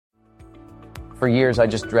For years, I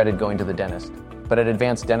just dreaded going to the dentist. But at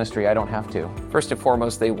Advanced Dentistry, I don't have to. First and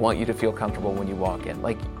foremost, they want you to feel comfortable when you walk in.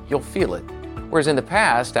 Like, you'll feel it. Whereas in the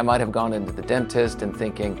past, I might have gone into the dentist and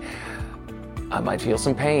thinking, I might feel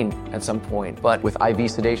some pain at some point. But with IV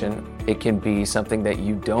sedation, it can be something that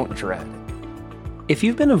you don't dread. If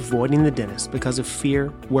you've been avoiding the dentist because of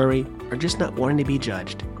fear, worry, or just not wanting to be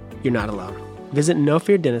judged, you're not alone. Visit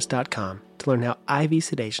NoFearDentist.com to learn how IV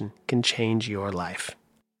sedation can change your life.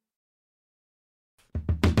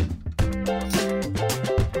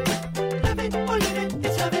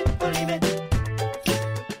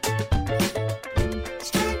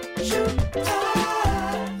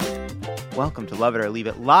 Welcome to Love It or Leave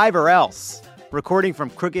It, Live or Else, recording from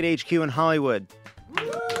Crooked HQ in Hollywood.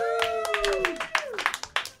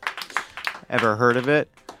 Ever heard of it?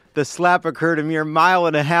 The slap occurred a mere mile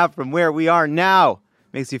and a half from where we are now.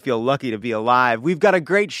 Makes you feel lucky to be alive. We've got a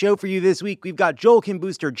great show for you this week. We've got Joel Kim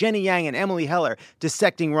Booster, Jenny Yang, and Emily Heller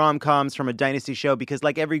dissecting rom-coms from a Dynasty show because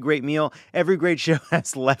like every great meal, every great show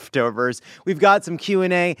has leftovers. We've got some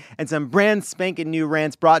Q&A and some brand spanking new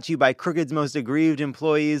rants brought to you by Crooked's most aggrieved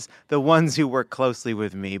employees, the ones who work closely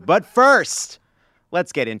with me. But first,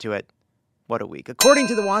 let's get into it. What a week. According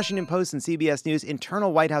to the Washington Post and CBS News,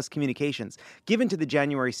 internal White House communications given to the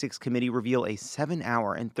January 6th committee reveal a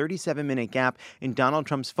 7-hour and 37-minute gap in Donald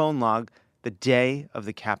Trump's phone log the day of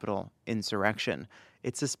the Capitol insurrection.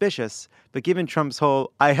 It's suspicious, but given Trump's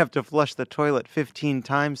whole I have to flush the toilet 15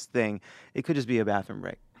 times thing, it could just be a bathroom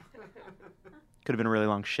break. Could have been a really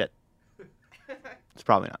long shit. It's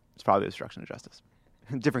probably not. It's probably obstruction of justice.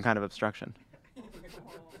 Different kind of obstruction.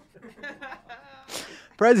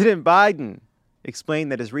 President Biden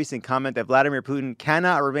explained that his recent comment that Vladimir Putin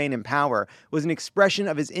cannot remain in power was an expression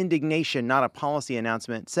of his indignation, not a policy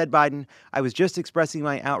announcement. Said Biden, I was just expressing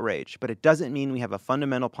my outrage, but it doesn't mean we have a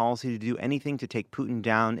fundamental policy to do anything to take Putin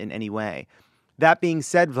down in any way. That being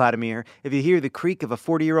said, Vladimir, if you hear the creak of a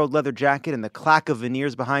 40-year-old leather jacket and the clack of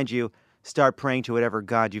veneers behind you, start praying to whatever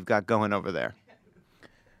God you've got going over there.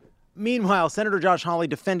 Meanwhile, Senator Josh Hawley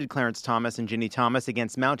defended Clarence Thomas and Ginny Thomas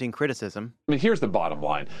against mounting criticism. I mean, here's the bottom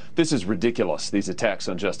line. This is ridiculous, these attacks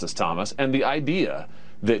on Justice Thomas, and the idea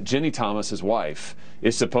that Ginny Thomas, his wife,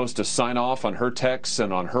 is supposed to sign off on her texts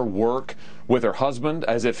and on her work with her husband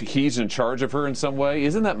as if he's in charge of her in some way.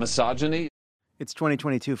 Isn't that misogyny? It's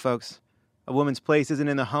 2022, folks. A woman's place isn't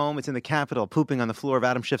in the home, it's in the Capitol, pooping on the floor of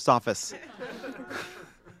Adam Schiff's office.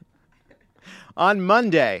 On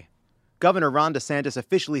Monday, Governor Ron DeSantis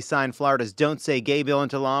officially signed Florida's Don't Say Gay bill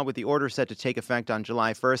into law with the order set to take effect on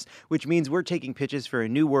July 1st, which means we're taking pitches for a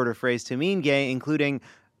new word or phrase to mean gay, including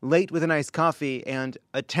late with an iced coffee and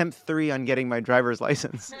attempt 3 on getting my driver's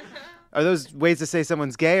license. Are those ways to say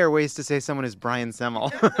someone's gay or ways to say someone is Brian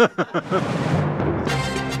Semmel?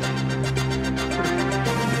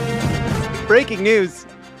 Breaking news.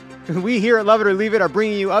 We here at Love It or Leave It are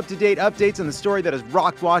bringing you up-to-date updates on the story that has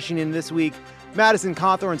rocked Washington this week. Madison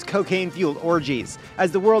Cawthorn's cocaine-fueled orgies.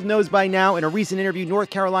 As the world knows by now, in a recent interview, North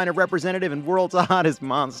Carolina representative and world's hottest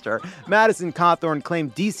monster, Madison Cawthorn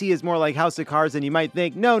claimed D.C. is more like House of Cards than you might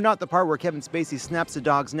think. No, not the part where Kevin Spacey snaps a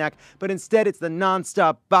dog's neck, but instead it's the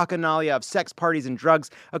nonstop bacchanalia of sex parties and drugs.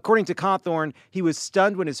 According to Cawthorn, he was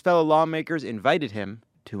stunned when his fellow lawmakers invited him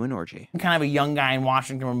to an orgy. I'm kind of a young guy in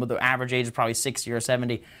Washington, with the average age is probably 60 or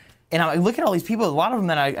 70. And I look at all these people, a lot of them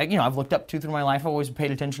that I've looked up to through my life. I've always paid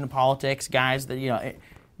attention to politics, guys that,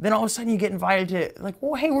 then all of a sudden you get invited to, like,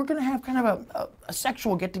 well, hey, we're going to have kind of a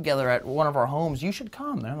sexual get-together at one of our homes. You should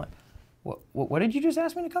come. And I'm like, what did you just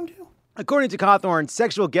ask me to come to? According to Cawthorn,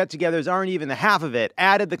 sexual get-togethers aren't even the half of it,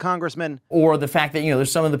 added the congressman. Or the fact that, there's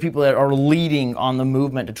some of the people that are leading on the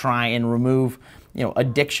movement to try and remove,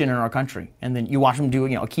 addiction in our country. And then you watch them do,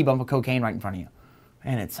 a key bump of cocaine right in front of you.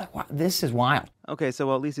 And it's like, wow, this is wild. Okay,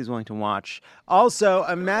 so at least he's willing to watch. Also,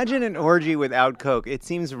 imagine an orgy without Coke. It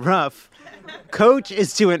seems rough. Coach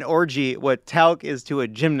is to an orgy what talc is to a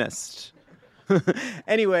gymnast.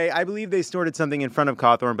 Anyway, I believe they snorted something in front of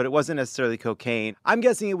Cawthorn, but it wasn't necessarily cocaine. I'm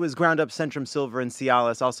guessing it was ground up Centrum Silver and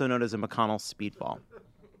Cialis, also known as a McConnell Speedball.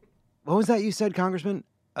 What was that you said, Congressman?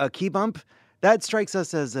 A key bump? That strikes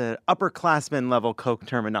us as an upperclassman level Coke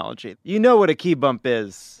terminology. You know what a key bump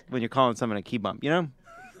is when you're calling someone a key bump,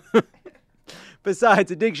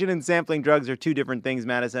 Besides, addiction and sampling drugs are two different things,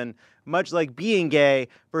 Madison. Much like being gay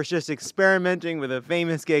versus just experimenting with a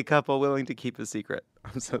famous gay couple willing to keep a secret.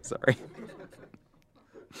 I'm so sorry.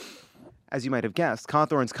 As you might have guessed,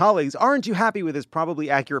 Cawthorn's colleagues aren't too happy with his probably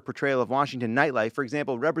accurate portrayal of Washington nightlife. For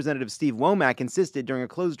example, Representative Steve Womack insisted during a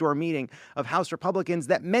closed-door meeting of House Republicans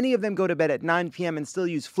that many of them go to bed at 9 p.m. and still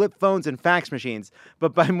use flip phones and fax machines.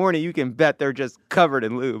 But by morning, you can bet they're just covered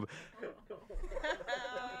in lube.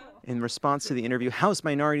 In response to the interview, House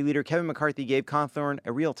Minority Leader Kevin McCarthy gave Cawthorn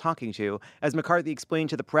a real talking to. As McCarthy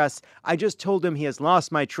explained to the press, I just told him he has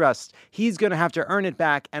lost my trust. He's going to have to earn it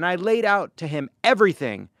back, and I laid out to him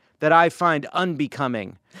everything that I find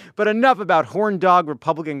unbecoming. But enough about horn dog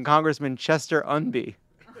Republican Congressman Chester Unby.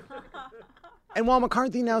 And while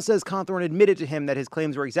McCarthy now says Cawthorn admitted to him that his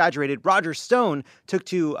claims were exaggerated, Roger Stone took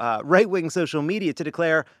to right-wing social media to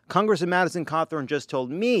declare, Congressman Madison Cawthorn just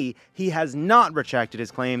told me he has not retracted his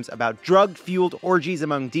claims about drug-fueled orgies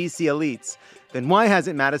among D.C. elites. Then why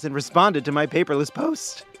hasn't Madison responded to my paperless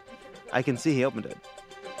post? I can see he opened it.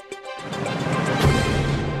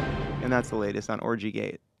 And that's the latest on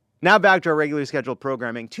Orgygate. Now back to our regularly scheduled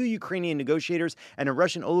programming. 2 Ukrainian negotiators and a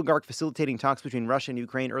Russian oligarch facilitating talks between Russia and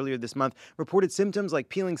Ukraine earlier this month reported symptoms like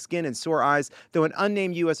peeling skin and sore eyes, though an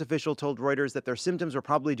unnamed U.S. official told Reuters that their symptoms were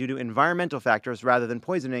probably due to environmental factors rather than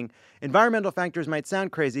poisoning. Environmental factors might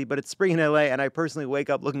sound crazy, but it's spring in L.A., and I personally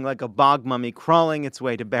wake up looking like a bog mummy crawling its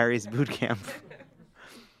way to Barry's boot camp.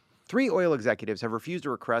 3 oil executives have refused a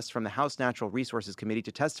request from the House Natural Resources Committee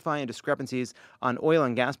to testify on discrepancies on oil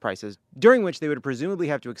and gas prices, during which they would presumably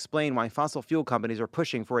have to explain why fossil fuel companies are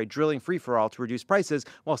pushing for a drilling free-for-all to reduce prices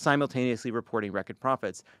while simultaneously reporting record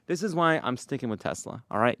profits. This is why I'm sticking with Tesla,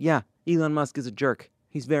 all right? Yeah, Elon Musk is a jerk.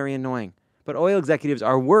 He's very annoying. But oil executives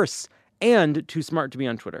are worse and too smart to be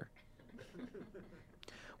on Twitter.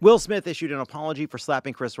 Will Smith issued an apology for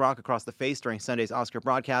slapping Chris Rock across the face during Sunday's Oscar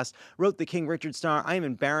broadcast. Wrote the King Richard star, I am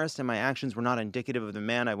embarrassed and my actions were not indicative of the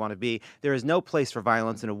man I want to be. There is no place for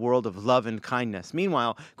violence in a world of love and kindness.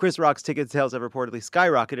 Meanwhile, Chris Rock's ticket sales have reportedly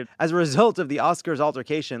skyrocketed. As a result of the Oscars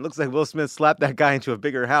altercation, it looks like Will Smith slapped that guy into a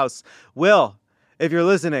bigger house. Will, if you're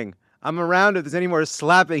listening, I'm around if there's any more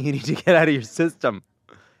slapping you need to get out of your system.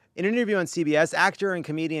 In an interview on CBS, actor and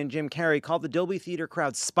comedian Jim Carrey called the Dolby Theater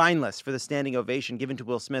crowd spineless for the standing ovation given to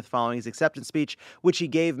Will Smith following his acceptance speech, which he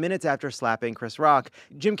gave minutes after slapping Chris Rock.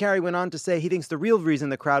 Jim Carrey went on to say he thinks the real reason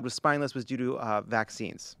the crowd was spineless was due to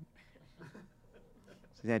vaccines.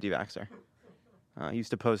 He's an anti-vaxxer. He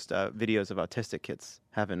used to post videos of autistic kids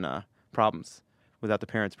having problems without the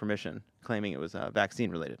parents' permission, claiming it was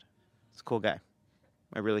vaccine-related. He's a cool guy.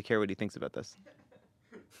 I really care what he thinks about this.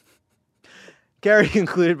 Carrey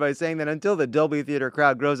concluded by saying that until the Dolby Theater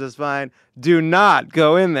crowd grows a spine, do not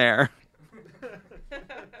go in there.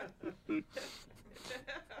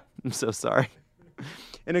 I'm so sorry.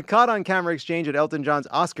 In a caught-on-camera exchange at Elton John's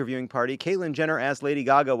Oscar viewing party, Caitlyn Jenner asked Lady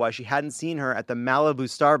Gaga why she hadn't seen her at the Malibu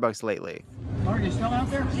Starbucks lately. Are you still out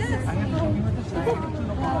there? Yes. I have to help you with this.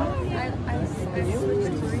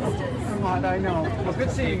 I know. Well, good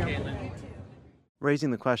seeing you. Raising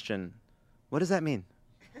the question, what does that mean?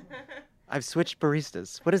 I've switched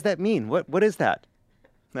baristas. What does that mean? What is that?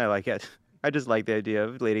 I like it. I just like the idea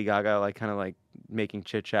of Lady Gaga kind of making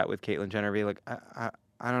chit chat with Caitlyn Jenner. Be like, I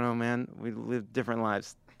don't know, man. We live different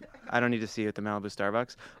lives. I don't need to see you at the Malibu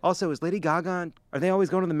Starbucks. Also, is Lady Gaga? Are they always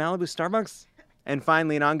going to the Malibu Starbucks? And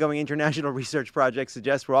finally, an ongoing international research project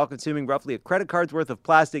suggests we're all consuming roughly a credit card's worth of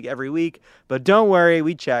plastic every week. But don't worry,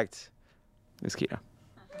 we checked. It's keto.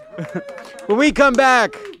 When we come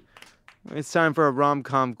back, it's time for a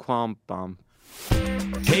rom-com qualm bomb.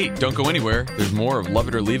 Hey, don't go anywhere. There's more of Love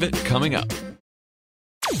It or Leave It coming up.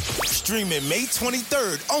 Streaming May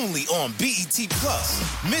 23rd only on BET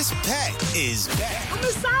Plus. Miss Pat is back. I'm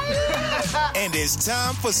excited! And it's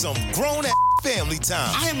time for some grown-ass family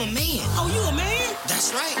time. I am a man. Oh, you a man?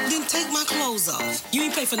 That's right. Then take my clothes off. You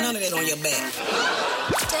ain't pay for none of that on your back.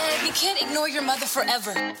 Dad, you can't ignore your mother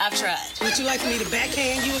forever. I've tried. Would you like me to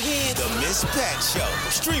backhand you again? The Miss Pat Show.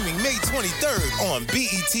 Streaming May 23rd on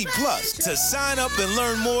BET Plus. To sign up and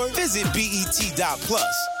learn more, visit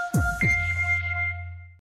BET.plus.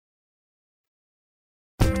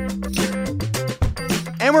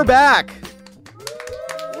 And we're back.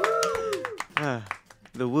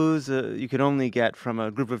 The woos you could only get from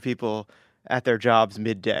a group of people at their jobs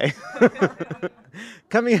midday.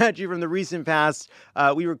 Coming at you from the recent past,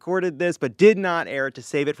 we recorded this but did not air it to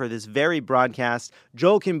save it for this very broadcast.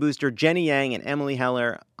 Joel Kim Booster, Jenny Yang, and Emily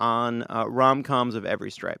Heller on rom-coms of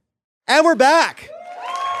every stripe. And we're back!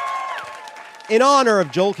 In honor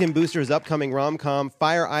of Joel Kim Booster's upcoming rom-com,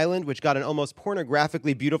 Fire Island, which got an almost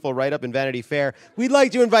pornographically beautiful write-up in Vanity Fair, we'd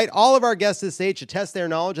like to invite all of our guests to the stage to test their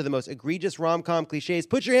knowledge of the most egregious rom-com cliches.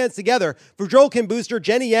 Put your hands together for Joel Kim Booster,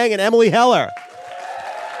 Jenny Yang, and Emily Heller.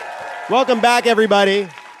 Welcome back, everybody.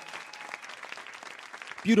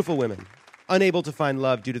 Beautiful women, unable to find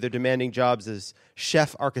love due to their demanding jobs as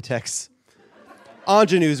chef architects.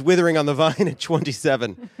 Ingenues withering on the vine at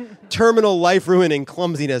 27. Terminal life-ruining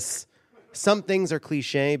clumsiness. Some things are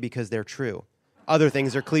cliche because they're true. Other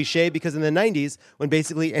things are cliche because in the 90s, when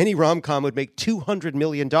basically any rom-com would make $200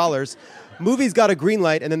 million, movies got a green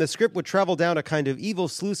light, and then the script would travel down a kind of evil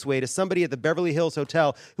sluiceway to somebody at the Beverly Hills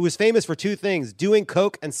Hotel who was famous for two things, doing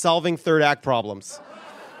coke and solving third act problems.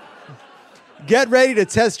 Get ready to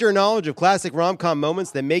test your knowledge of classic rom-com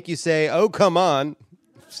moments that make you say, oh, come on.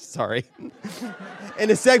 Sorry.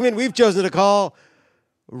 In a segment we've chosen to call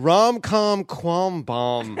Rom-Com Quam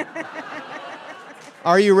Bomb.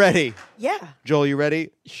 Are you ready? Yeah. Joel, you ready?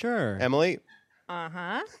 Sure. Emily?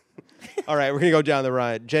 Uh-huh. All right, we're going to go down the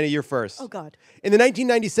ride. Jenny, you're first. Oh, God. In the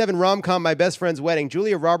 1997 rom-com My Best Friend's Wedding,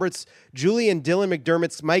 Julia Roberts, Julie and Dylan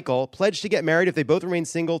McDermott's Michael pledged to get married if they both remain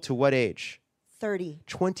single to what age? 30.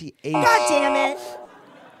 28. God damn it.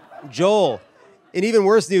 Joel, in even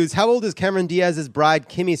worse news, how old is Cameron Diaz's bride,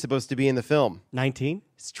 Kimmy, supposed to be in the film? 19.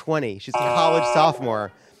 It's 20. She's a college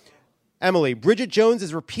sophomore. Emily, Bridget Jones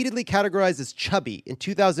is repeatedly categorized as chubby in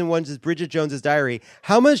 2001's Bridget Jones's Diary.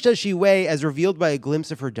 How much does she weigh as revealed by a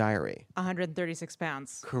glimpse of her diary? 136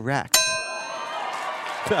 pounds. Correct.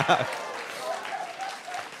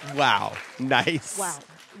 Wow. Nice.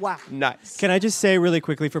 Wow. Nice. Can I just say really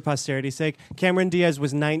quickly for posterity's sake, Cameron Diaz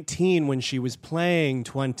was 19 when she was playing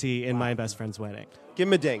 20 in My Best Friend's Wedding. Give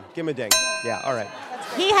him a ding. Give him a ding. Yeah, all right.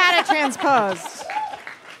 He had it transposed.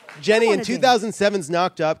 Jenny, in 2007's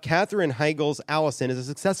Knocked Up, Katherine Heigl's Allison is a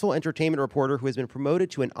successful entertainment reporter who has been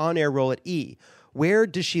promoted to an on-air role at E! Where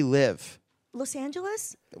does she live? Los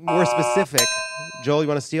Angeles? More specific. Joel, you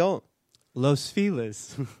want to steal? Los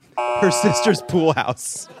Feliz. Her sister's pool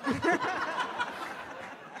house.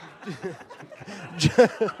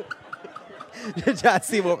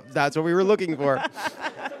 That's what we were looking for.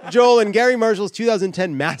 Joel, in Gary Marshall's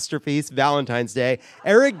 2010 masterpiece, Valentine's Day,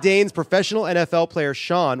 Eric Dane's professional NFL player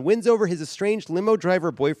Sean wins over his estranged limo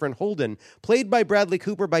driver boyfriend Holden, played by Bradley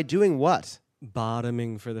Cooper, by doing what?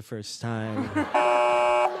 Bottoming for the first time.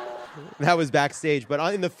 That was backstage, but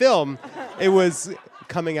in the film, it was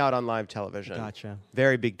coming out on live television. Gotcha.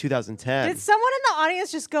 Very big, 2010. Did someone in the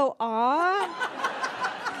audience just go,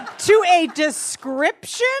 to a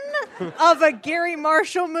description of a Gary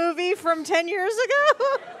Marshall movie from 10 years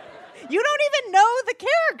ago? You don't even know the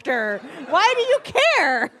character. Why do you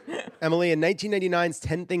care? Emily, in 1999's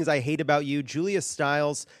 10 Things I Hate About You, Julia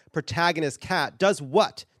Stiles' protagonist, Kat, does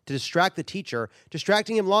what to distract the teacher,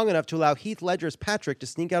 distracting him long enough to allow Heath Ledger's Patrick to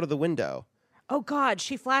sneak out of the window? Oh, God,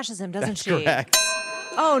 she flashes him, doesn't That's she? correct.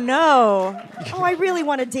 Oh, no. Oh, I really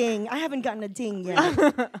want a ding. I haven't gotten a ding yet.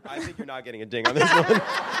 I think you're not getting a ding on this one.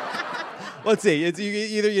 Let's see. It's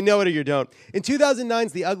either you know it or you don't. In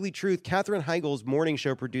 2009's The Ugly Truth, Katherine Heigl's morning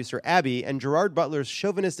show producer Abby and Gerard Butler's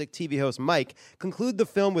chauvinistic TV host Mike conclude the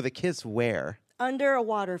film with a kiss where? Under a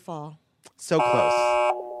waterfall. So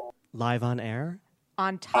close. Live on air?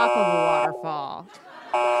 On top of a waterfall.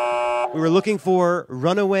 We were looking for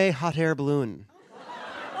Runaway Hot Air Balloon.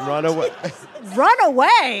 Runaway. Run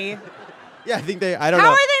away? Yeah, I think I don't know.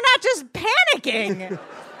 How are they not just panicking?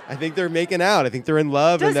 I think they're making out. I think they're in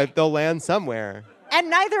love and that they'll land somewhere. And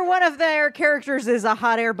neither one of their characters is a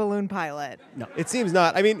hot air balloon pilot. No. It seems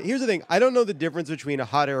not. I mean, here's the thing. I don't know the difference between a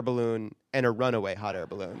hot air balloon and a runaway hot air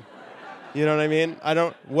balloon. You know what I mean?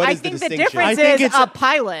 What is the distinction? I think the difference is a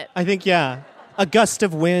pilot. I think, yeah. A gust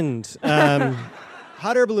of wind.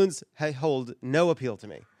 Hot air balloons hold no appeal to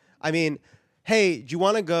me. I mean, hey, do you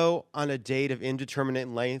want to go on a date of indeterminate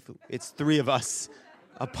length? It's 3 of us.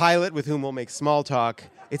 A pilot with whom we'll make small talk.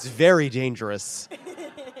 It's very dangerous.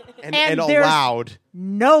 And there's allowed.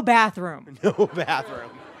 No bathroom. No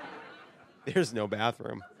bathroom. There's no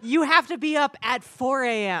bathroom. You have to be up at 4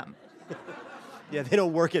 a.m. Yeah, they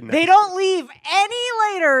don't work at night. They don't leave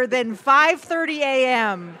any later than 5:30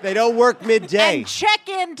 a.m. They don't work midday. And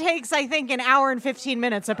check-in takes, I think, an hour and 15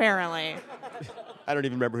 minutes, apparently. I don't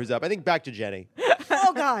even remember who's up. I think back to Jenny.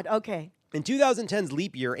 Oh, God. Okay. In 2010's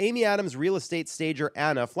Leap Year, Amy Adams' real estate stager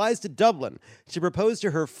Anna flies to Dublin to propose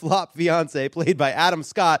to her flop fiance, played by Adam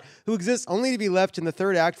Scott, who exists only to be left in the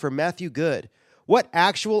third act for Matthew Good. What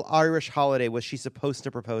actual Irish holiday was she supposed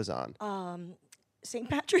to propose on? St.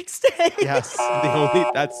 Patrick's Day. Yes.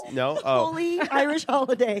 Holy Irish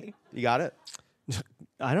holiday. You got it?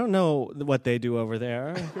 I don't know what they do over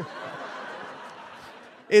there.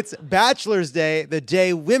 It's Bachelor's Day, the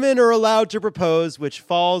day women are allowed to propose, which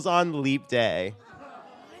falls on Leap Day.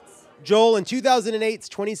 Joel, in 2008's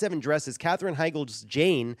 27 Dresses, Katherine Heigl's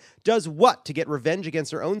Jane does what to get revenge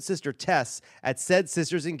against her own sister Tess at said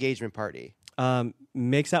sister's engagement party?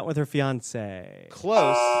 Makes out with her fiance.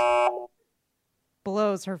 Close.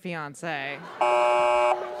 Blows her fiance.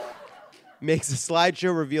 Makes a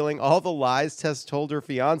slideshow revealing all the lies Tess told her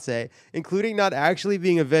fiance, including not actually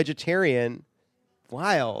being a vegetarian.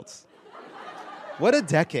 Wild. What a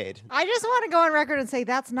decade. I just want to go on record and say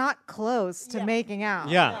that's not close to making out.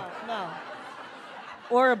 Yeah. No.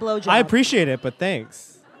 Or a blowjob. I appreciate it, but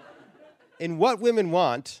thanks. In What Women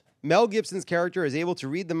Want, Mel Gibson's character is able to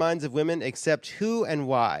read the minds of women except who and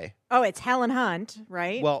why. Oh, it's Helen Hunt,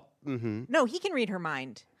 right? Well, no, he can read her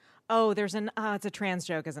mind. Oh, it's a trans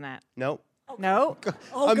joke, isn't it? Nope. No?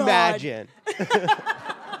 Oh, Imagine.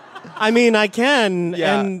 I mean, I can,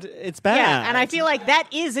 Yeah. and it's bad. Yeah, and I feel like that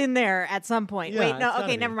is in there at some point. Yeah, Wait, it's no, gotta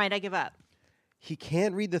okay, be. never mind. I give up. He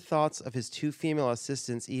can't read the thoughts of his two female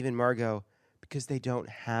assistants, Eve and Margot, because they don't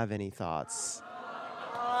have any thoughts.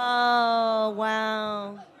 Oh,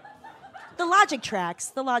 wow. The logic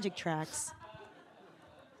tracks.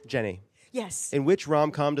 Jenny, Yes. in which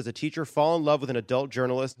rom-com does a teacher fall in love with an adult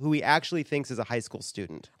journalist who he actually thinks is a high school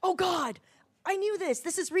student? Oh, God. I knew this.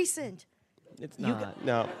 This is recent. It's not.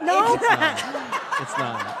 No. No. It's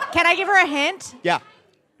not. Can I give her a hint? Yeah.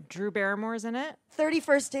 Drew Barrymore's in it.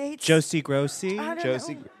 31st Dates. Josie Grossi. I don't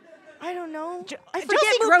Josie. know. I don't know. I Josie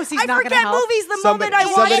forget, Grossi's I not gonna forget help. movies the Somebody- moment I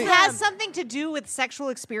watch somebody- It them. has something to do with sexual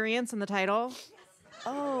experience in the title.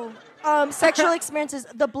 Oh. Sexual experiences.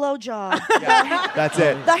 The blowjob. That's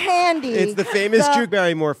it. The handy. It's the famous Drew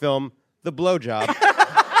Barrymore film, The Blowjob.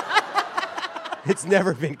 It's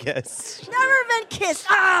never been kissed. Never been kissed.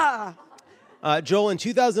 Ah! Joel, in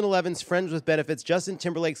 2011's Friends with Benefits, Justin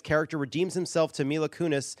Timberlake's character redeems himself to Mila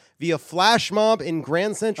Kunis via flash mob in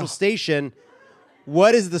Grand Central Station.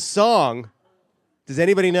 What is the song? Does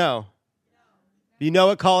anybody know? You know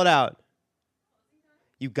it, call it out.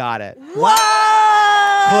 You got it.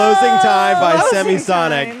 Whoa! Closing Time by Closing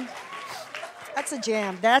Semisonic. Time. That's a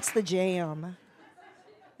jam. That's the jam.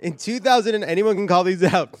 In 2000, anyone can call these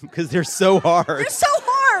out because they're so hard. They're so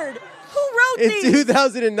hard. Who wrote In these?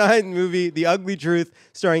 2009 movie, The Ugly Truth,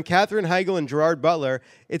 starring Katherine Heigl and Gerard Butler,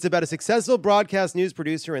 it's about a successful broadcast news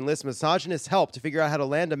producer enlists misogynist help to figure out how to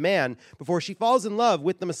land a man before she falls in love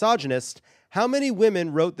with the misogynist. How many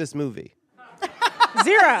women wrote this movie?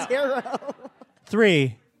 0. 0.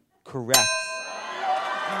 3. Correct.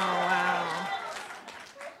 Oh, wow.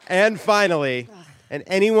 And finally, and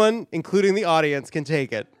anyone, including the audience, can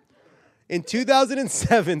take it. In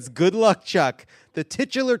 2007's Good Luck Chuck, the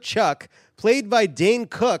titular Chuck, played by Dane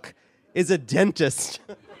Cook, is a dentist.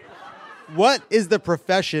 What is the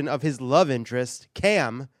profession of his love interest,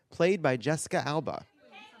 Cam, played by Jessica Alba?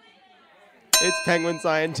 It's penguin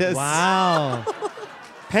scientist. Wow.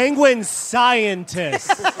 Penguin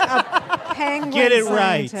scientist. Penguin Get it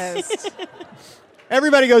right. scientist.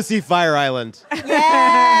 Everybody go see Fire Island.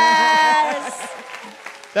 Yes.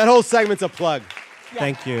 That whole segment's a plug.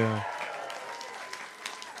 Thank you.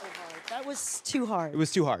 That was too hard. It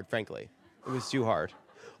was too hard, frankly. It was too hard.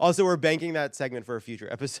 Also, we're banking that segment for a future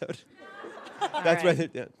episode. That's right. right.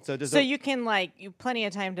 Yeah. So you can you plenty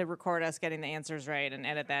of time to record us getting the answers right and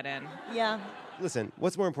edit that in. Yeah. Listen,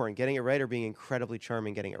 what's more important, getting it right or being incredibly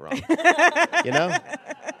charming getting it wrong? You know?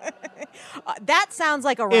 That sounds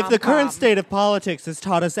like a rom-com. If the current state of politics has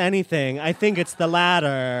taught us anything, I think it's the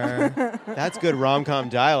latter. That's good rom-com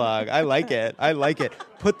dialogue. I like it. I like it.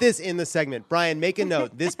 Put this in the segment. Brian, make a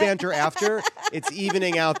note. This banter after, it's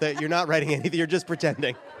evening out that you're not writing anything. You're just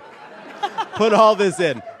pretending. Put all this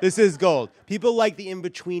in. This is gold. People like the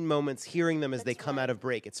in-between moments, hearing them as they come out of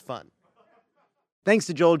break. It's fun. Thanks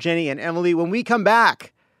to Joel, Jenny, and Emily. When we come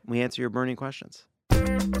back, we answer your burning questions.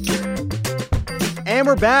 And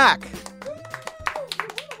we're back.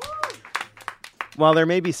 While there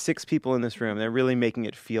may be 6 people in this room, they're really making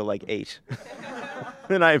it feel like 8.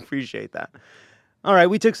 And I appreciate that. All right,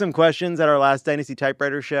 we took some questions at our last Dynasty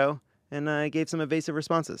Typewriter show, and I gave some evasive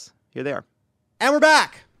responses. Here they are. And we're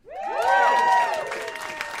back.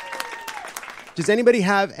 Does anybody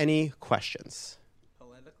have any questions?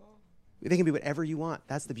 Political? They can be whatever you want.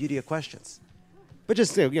 That's the beauty of questions. But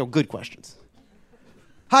just, good questions.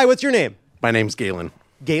 Hi, what's your name? My name's Galen.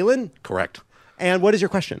 Galen? Correct. And what is your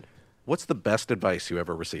question? What's the best advice you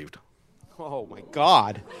ever received? Oh, my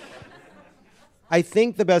God. I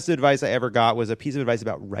think the best advice I ever got was a piece of advice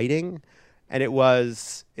about writing. And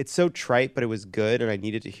it's so trite, but it was good, and I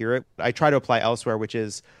needed to hear it. I try to apply elsewhere, which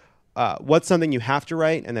is what's something you have to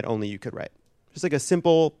write and that only you could write. Just like a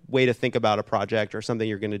simple way to think about a project or something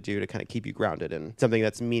you're going to do to kind of keep you grounded in something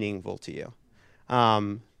that's meaningful to you.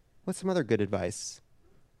 What's some other good advice?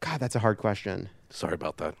 God, that's a hard question. Sorry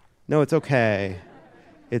about that. No, it's okay.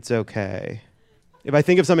 It's okay. If I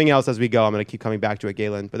think of something else as we go, I'm going to keep coming back to it,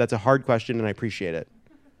 Galen. But that's a hard question, and I appreciate it.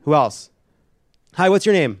 Who else? Hi, what's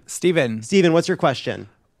your name? Steven. Steven, what's your question?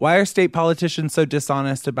 Why are state politicians so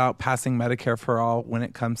dishonest about passing Medicare for all when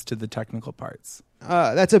it comes to the technical parts?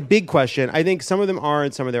 That's a big question. I think some of them are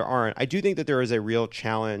and some of them aren't. I do think that there is a real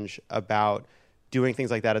challenge about doing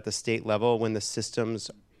things like that at the state level when the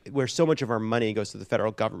systems where so much of our money goes to the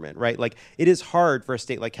federal government, right? Like, it is hard for a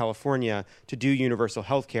state like California to do universal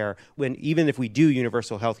health care when, even if we do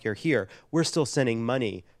universal health care here, we're still sending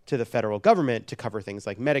money to the federal government to cover things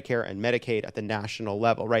like Medicare and Medicaid at the national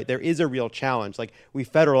level, right? There is a real challenge. Like, we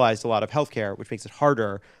federalized a lot of healthcare, which makes it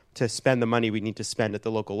harder to spend the money we need to spend at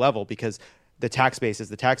the local level because the tax base is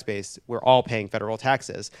the tax base. We're all paying federal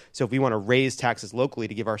taxes. So if we want to raise taxes locally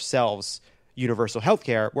to give ourselves universal health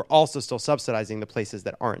care, we're also still subsidizing the places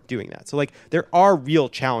that aren't doing that. So like, there are real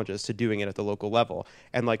challenges to doing it at the local level.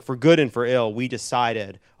 And like, for good and for ill, we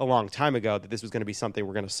decided a long time ago that this was going to be something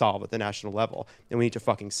we're going to solve at the national level. And we need to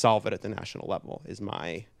fucking solve it at the national level is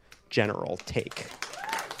my general take.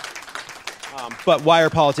 But why are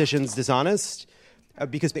politicians dishonest?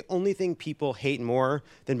 Because the only thing people hate more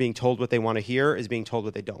than being told what they want to hear is being told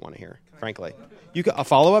what they don't want to hear, frankly. A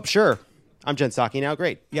follow-up? Sure. I'm Jen Psaki now.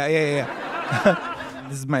 Great. Yeah.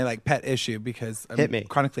 This is my pet issue because I'm Hit me.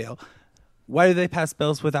 chronically ill. Why do they pass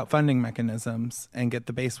bills without funding mechanisms and get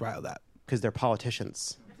the base riled up? Because they're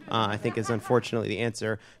politicians, I think is unfortunately the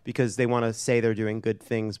answer, because they want to say they're doing good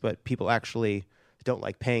things, but people actually don't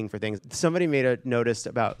like paying for things. Somebody made a notice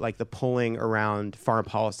about the polling around foreign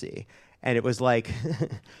policy, and it was like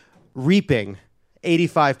reaping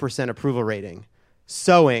 85% approval rating,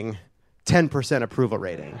 sowing 10% approval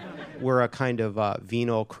rating. We're a kind of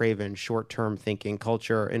venal, craven, short-term thinking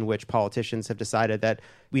culture in which politicians have decided that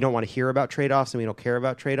we don't want to hear about trade-offs and we don't care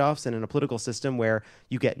about trade-offs. And in a political system where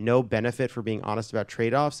you get no benefit for being honest about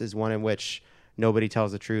trade-offs is one in which nobody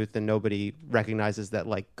tells the truth and nobody recognizes that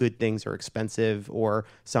good things are expensive or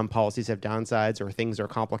some policies have downsides or things are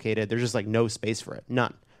complicated. There's just no space for it.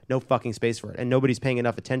 None. No fucking space for it. And nobody's paying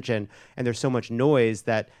enough attention. And there's so much noise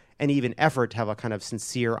that any even effort to have a kind of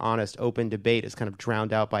sincere, honest, open debate is kind of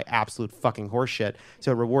drowned out by absolute fucking horseshit.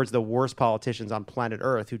 So it rewards the worst politicians on planet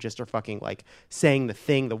Earth who just are fucking saying the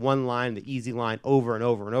thing, the one line, the easy line over and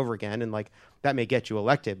over and over again. And that may get you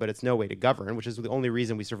elected, but it's no way to govern, which is the only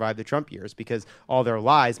reason we survived the Trump years, because all their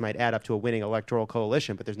lies might add up to a winning electoral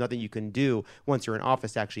coalition, but there's nothing you can do once you're in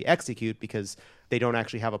office to actually execute because they don't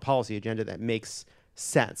actually have a policy agenda that makes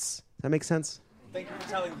sense. Does that make sense? Thank you for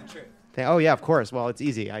telling the truth. Oh, yeah, of course. Well, it's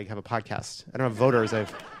easy. I have a podcast. I don't have voters. I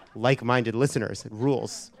have like-minded listeners. It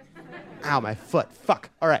rules. Ow, my foot. Fuck.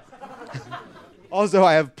 All right. Also,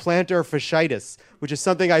 I have plantar fasciitis, which is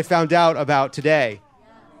something I found out about today.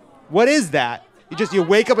 What is that? You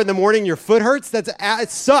wake up in the morning, your foot hurts? It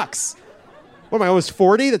sucks. What am I, almost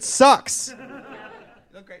 40? That sucks. You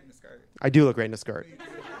look great in a skirt. I do look great in a skirt.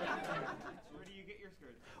 Where do you get your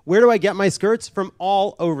skirts? Where do I get my skirts? From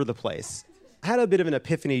all over the place. I had a bit of an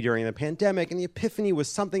epiphany during the pandemic, and the epiphany was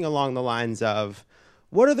something along the lines of,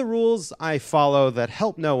 what are the rules I follow that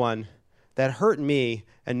help no one, that hurt me,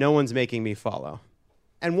 and no one's making me follow?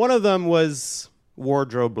 And one of them was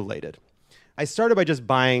wardrobe related. I started by just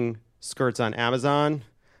buying skirts on Amazon,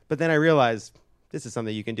 but then I realized this is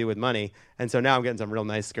something you can do with money, and so now I'm getting some real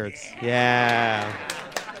nice skirts. Yeah.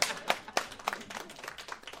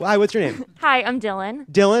 Well, hi, what's your name? Hi, I'm Dylan.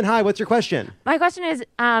 Dylan, hi, what's your question? My question is,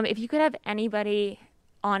 if you could have anybody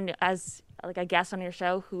on as a guest on your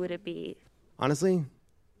show, who would it be? Honestly,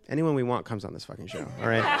 anyone we want comes on this fucking show, all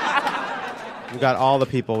right? We've got all the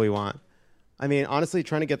people we want. I mean, honestly,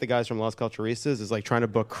 trying to get the guys from Las Culturistas is like trying to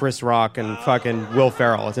book Chris Rock and fucking Will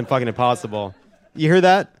Ferrell. It's fucking impossible. You hear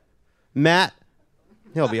that? Matt?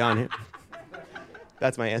 He'll be on here.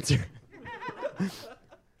 That's my answer.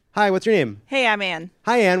 Hi, what's your name? Hey, I'm Ann.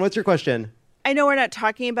 Hi, Ann. What's your question? I know we're not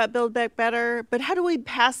talking about Build Back Better, but how do we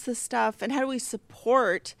pass this stuff and how do we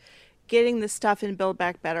support getting the stuff in Build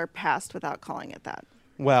Back Better passed without calling it that?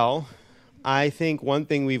 Well, I think one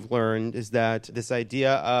thing we've learned is that this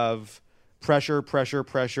idea of pressure,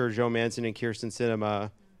 Joe Manson and Kirsten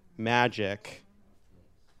Sinema magic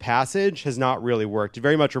passage has not really worked. It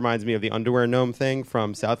very much reminds me of the underwear gnome thing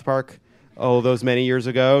from South Park, those many years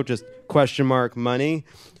ago, just question mark money.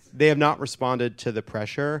 They have not responded to the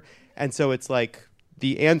pressure. And so it's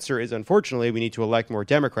the answer is, unfortunately, we need to elect more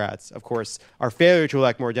Democrats. Of course, our failure to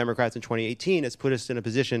elect more Democrats in 2018 has put us in a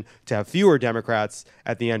position to have fewer Democrats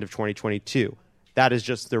at the end of 2022. That is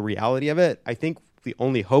just the reality of it. I think the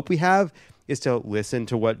only hope we have is to listen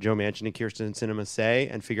to what Joe Manchin and Kirsten Sinema say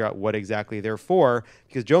and figure out what exactly they're for,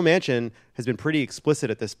 because Joe Manchin has been pretty explicit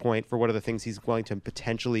at this point for what are the things he's going to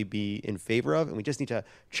potentially be in favor of, and we just need to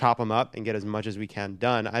chop him up and get as much as we can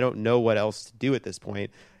done. I don't know what else to do at this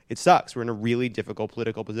point. It sucks. We're in a really difficult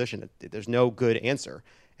political position. There's no good answer,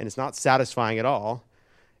 and it's not satisfying at all,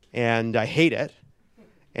 and I hate it,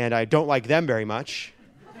 and I don't like them very much,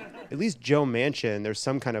 at least Joe Manchin, there's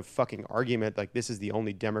some kind of fucking argument like this is the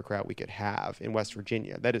only Democrat we could have in West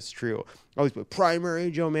Virginia. That is true. Always put primary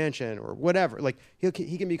Joe Manchin or whatever. Like he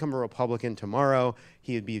can become a Republican tomorrow.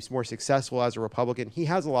 He would be more successful as a Republican. He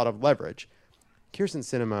has a lot of leverage. Kyrsten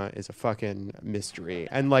Sinema is a fucking mystery.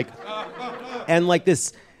 And like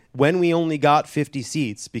this, when we only got 50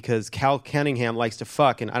 seats because Cal Cunningham likes to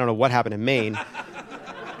fuck, and I don't know what happened in Maine.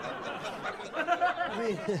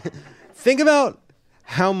 Think about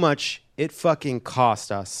how much it fucking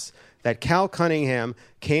cost us that Cal Cunningham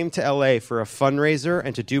came to LA for a fundraiser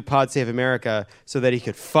and to do Pod Save America so that he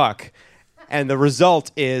could fuck. And the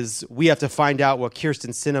result is we have to find out what Kyrsten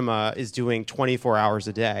Sinema is doing 24 hours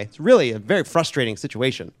a day. It's really a very frustrating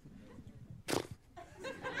situation.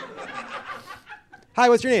 Hi,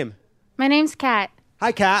 what's your name? My name's Kat.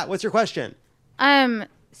 Hi, Kat. What's your question?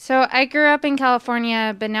 So I grew up in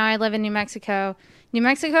California, but now I live in New Mexico. New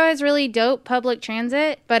Mexico has really dope public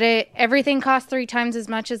transit, but everything costs 3 times as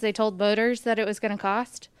much as they told voters that it was going to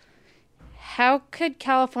cost. How could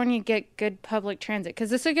California get good public transit? Because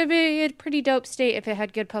this would be a pretty dope state if it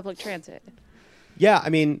had good public transit. Yeah, I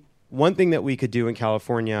mean, one thing that we could do in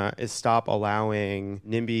California is stop allowing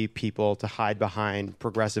NIMBY people to hide behind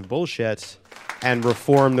progressive bullshit and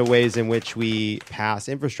reform the ways in which we pass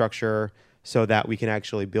infrastructure so that we can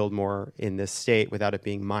actually build more in this state without it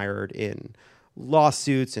being mired in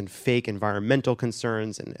lawsuits and fake environmental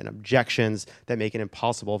concerns and objections that make it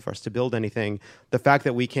impossible for us to build anything. The fact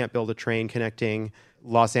that we can't build a train connecting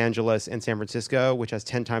Los Angeles and San Francisco, which has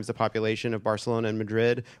 10 times the population of Barcelona and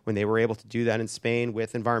Madrid, when they were able to do that in Spain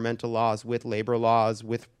with environmental laws, with labor laws,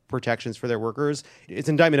 with protections for their workers, it's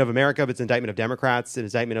an indictment of America, but it's an indictment of Democrats, it's an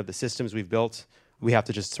indictment of the systems we've built. We have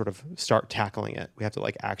to just sort of start tackling it. We have to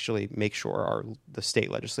actually make sure the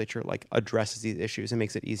state legislature addresses these issues and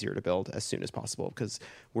makes it easier to build as soon as possible because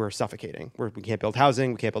we're suffocating. We can't build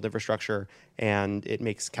housing, we can't build infrastructure, and it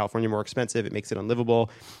makes California more expensive. It makes it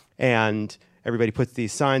unlivable, and everybody puts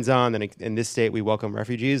these signs on that in this state we welcome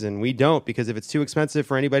refugees, and we don't because if it's too expensive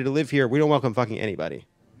for anybody to live here, we don't welcome fucking anybody.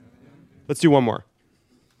 Let's do one more.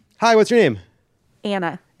 Hi, what's your name?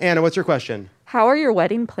 Anna. Anna, what's your question? How are your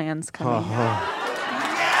wedding plans coming?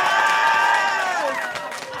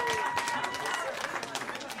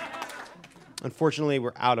 Unfortunately,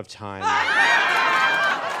 we're out of time.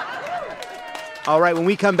 All right, when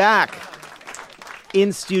we come back,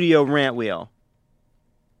 in studio rant wheel.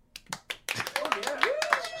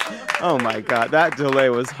 Oh my God, that delay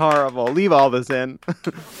was horrible. Leave all this in.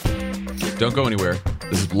 Don't go anywhere.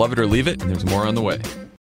 This is Love It or Leave It, and there's more on the way.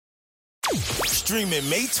 Streaming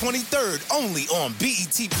May 23rd only on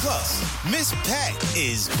BET Plus. Miss Pat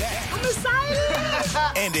is back. I'm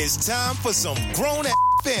excited. And it's time for some grown-ass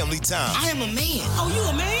family time. I am a man. Oh, you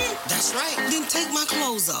a man? That's right. Then take my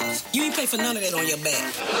clothes off. You ain't pay for none of that on your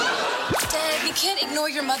back. Dad, you can't ignore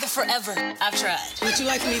your mother forever. I've tried. Would you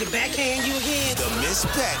like for me to backhand you again? The Miss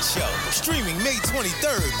Pat Show. Streaming May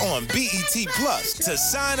 23rd on BET Plus. To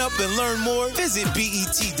sign up and learn more, visit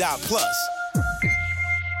BET.plus.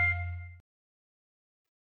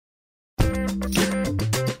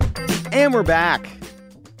 And we're back.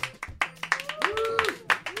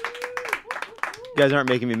 You guys aren't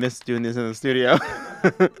making me miss doing this in the studio.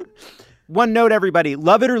 One note, everybody.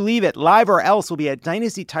 Love It or Leave It, Live or Else, will be at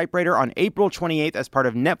Dynasty Typewriter on April 28th as part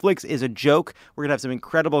of Netflix is a Joke. We're going to have some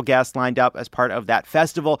incredible guests lined up as part of that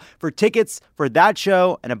festival. For tickets for that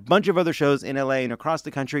show and a bunch of other shows in LA and across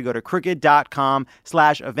the country, go to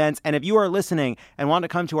crooked.com/events. And if you are listening and want to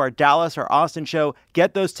come to our Dallas or Austin show,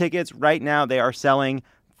 get those tickets right now. They are selling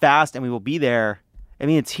fast and we will be there. I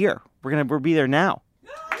mean, it's here. We'll be there now.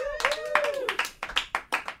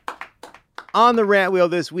 On the rant wheel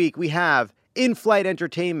this week, we have in-flight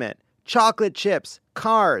entertainment, chocolate chips,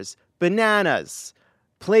 cars, bananas,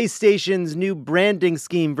 PlayStation's new branding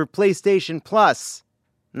scheme for PlayStation Plus.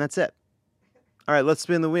 And that's it. All right, let's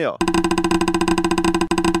spin the wheel.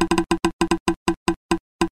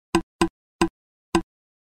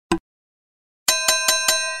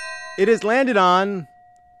 It has landed on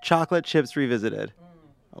Chocolate Chips Revisited.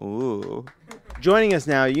 Ooh. Joining us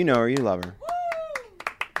now, you know her, you love her.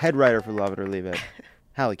 Head writer for Love It or Leave It,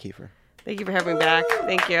 Hallie Kiefer. Thank you for having me back.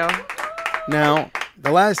 Thank you. Now, the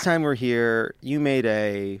last time we're here, you made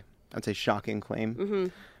I'd say shocking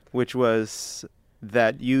claim, which was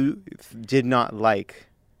that you did not like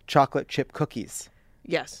chocolate chip cookies.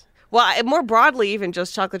 Yes. Well, more broadly, even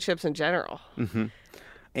just chocolate chips in general. Mm-hmm.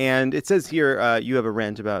 And it says here you have a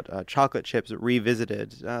rant about chocolate chips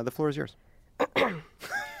revisited. The floor is yours.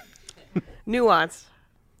 Nuance.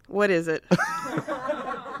 What is it?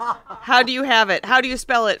 How do you have it? How do you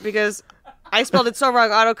spell it? Because I spelled it so wrong,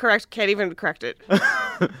 autocorrect can't even correct it.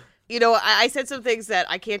 You know, I said some things that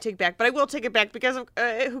I can't take back, but I will take it back because of,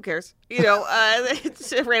 who cares? You know,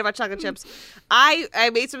 it's rant about chocolate chips. I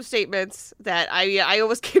made some statements that I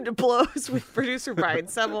almost came to blows with producer Brian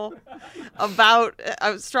Semmel about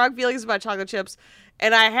strong feelings about chocolate chips.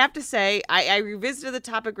 And I have to say, I revisited the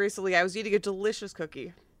topic recently. I was eating a delicious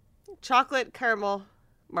cookie. Chocolate, caramel,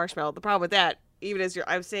 marshmallow. The problem with that, even as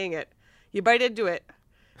I'm saying it, you bite into it,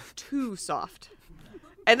 too soft.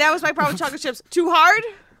 And that was my problem with chocolate chips. Too hard.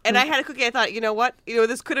 And I had a cookie. I thought, you know what? You know,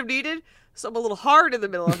 this could have needed something a little hard in the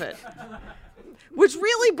middle of it. Which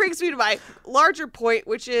really brings me to my larger point,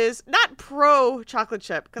 which is not pro chocolate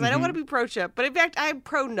chip, because I don't want to be pro chip, but in fact, I'm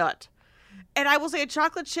pro nut. And I will say a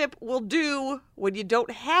chocolate chip will do when you don't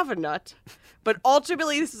have a nut, but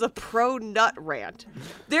ultimately this is a pro nut rant.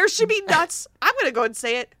 There should be nuts. I'm going to go and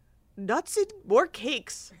say it. Nuts in more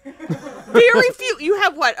cakes. Very few. You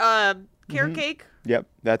have what? Carrot cake? Yep,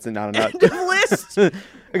 that's not a nut. End of list.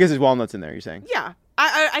 I guess there's walnuts in there, you're saying? Yeah.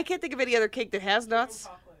 I can't think of any other cake that has nuts.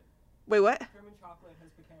 Wait, what? German chocolate has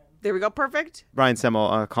pecans. There we go. Perfect. Brian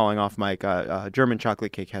Semmel calling off Mike. German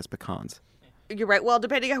chocolate cake has pecans. You're right. Well,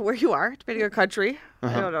 depending on where you are, depending on country.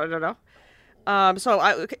 I don't know.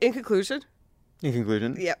 So in conclusion. In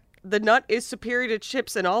conclusion. Yeah. The nut is superior to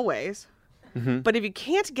chips in all ways. But if you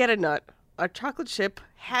can't get a nut, a chocolate chip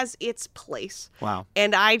has its place. Wow.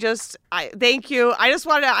 And I thank you. I just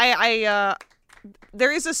wanted to,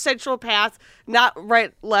 there is a central path, not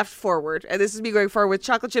right, left, forward. And this is me going forward with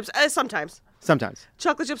chocolate chips sometimes. Sometimes.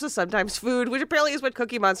 Chocolate chips is sometimes food, which apparently is what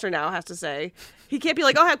Cookie Monster now has to say. He can't be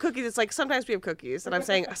like, oh, I have cookies. It's like, sometimes we have cookies. And I'm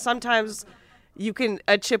saying sometimes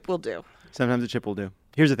a chip will do. Sometimes a chip will do.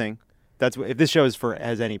 Here's the thing. That's if this show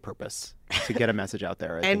has any purpose to get a message out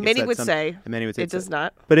there. And many would say it does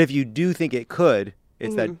not. But if you do think it could,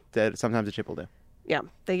 it's that sometimes a chip will do. Yeah.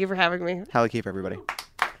 Thank you for having me. Hallie Keefe, everybody.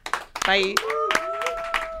 Bye.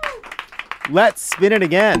 Let's spin it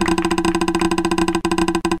again.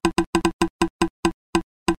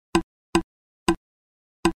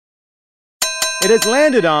 It has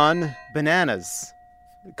landed on bananas.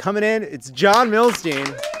 Coming in, it's John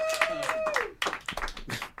Milstein.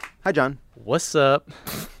 Hi, John. What's up?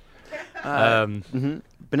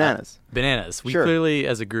 Bananas. Bananas. We clearly,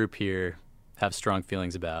 as a group here, have strong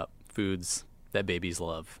feelings about foods that babies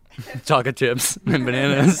love. Chocolate chips and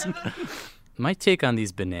bananas. My take on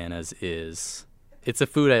these bananas is it's a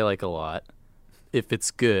food I like a lot. If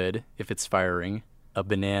it's good, if it's firing, a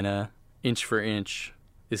banana, inch for inch,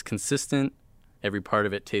 is consistent. Every part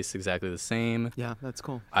of it tastes exactly the same. Yeah, that's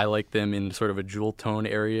cool. I like them in sort of a jewel tone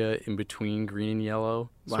area in between green and yellow,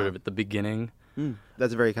 sort of at the beginning.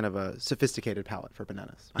 That's a very kind of a sophisticated palate for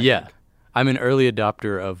bananas. I think. I'm an early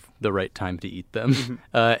adopter of the right time to eat them.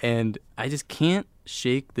 And I just can't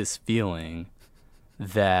shake this feeling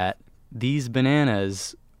that these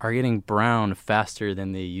bananas are getting brown faster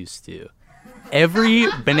than they used to. Every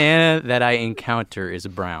banana that I encounter is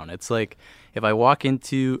brown. It's like if I walk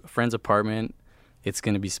into a friend's apartment, it's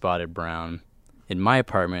going to be spotted brown. In my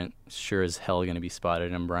apartment, sure as hell going to be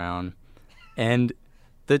spotted and brown. And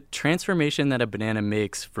the transformation that a banana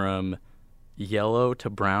makes from yellow to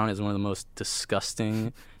brown is one of the most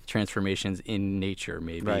disgusting transformations in nature,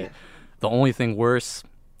 maybe. Right. The only thing worse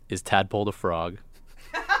is tadpole to frog.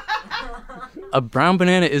 A brown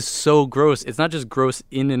banana is so gross. It's not just gross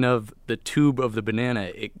in and of the tube of the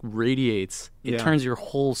banana. It radiates. It turns your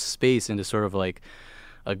whole space into sort of like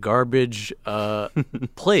a garbage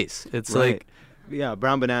place. It's like... Yeah,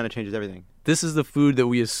 brown banana changes everything. This is the food that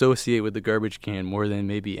we associate with the garbage can more than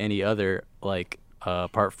maybe any other, like,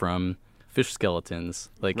 apart from fish skeletons.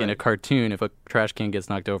 Like in a cartoon, if a trash can gets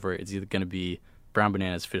knocked over, it's either going to be brown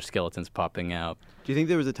bananas, fish skeletons popping out. Do you think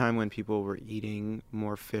there was a time when people were eating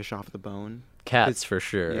more fish off the bone? Cats, for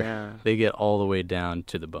sure. Yeah. They get all the way down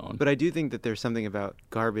to the bone. But I do think that there's something about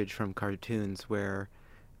garbage from cartoons where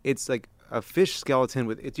it's like a fish skeleton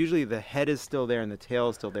with, it's usually the head is still there and the tail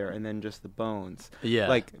is still there and then just the bones. Yeah.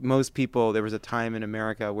 Like most people, there was a time in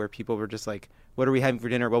America where people were just like, what are we having for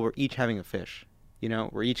dinner? Well, we're each having a fish. You know,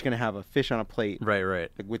 we're each going to have a fish on a plate. Right.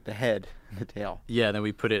 Like with the head and the tail. Yeah, then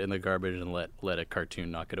we put it in the garbage and let a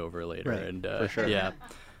cartoon knock it over later. Right, And for sure. Yeah.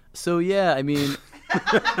 So, yeah, I mean,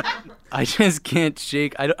 I just can't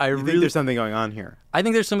shake. I really think there's something going on here. I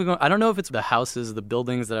think there's something going on. I don't know if it's the houses, the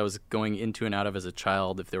buildings that I was going into and out of as a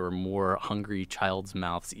child, if there were more hungry child's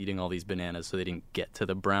mouths eating all these bananas so they didn't get to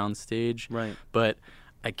the brown stage. Right. But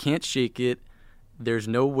I can't shake it. There's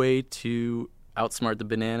no way to outsmart the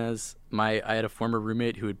bananas. I had a former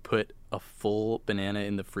roommate who would put a full banana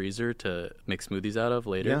in the freezer to make smoothies out of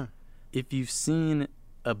later. Yeah. If you've seen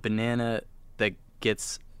a banana that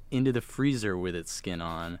gets into the freezer with its skin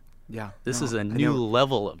on, Yeah. This No, is a I new know.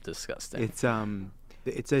 level of disgusting.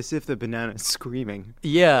 It's as if the banana's screaming.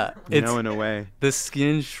 Yeah, in a way. The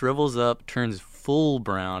skin shrivels up, turns full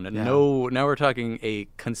brown, and Yeah. now we're talking a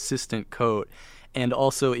consistent coat. And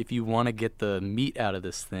also, if you want to get the meat out of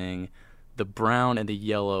this thing, the brown and the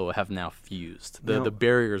yellow have now fused. The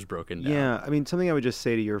barrier's broken down. Yeah, I mean, something I would just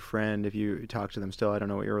say to your friend, if you talk to them still, I don't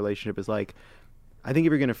know what your relationship is like. I think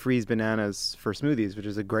if you're going to freeze bananas for smoothies, which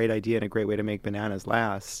is a great idea and a great way to make bananas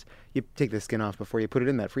last, you take the skin off before you put it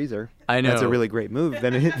in that freezer. I know. That's a really great move.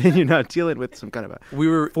 Then you're not dealing with some kind of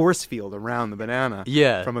a force field around the banana.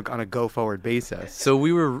 Yeah. On a go-forward basis. So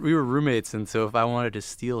we were roommates, and so if I wanted to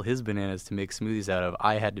steal his bananas to make smoothies out of,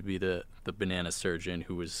 I had to be the banana surgeon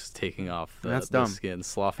who was taking off the skin,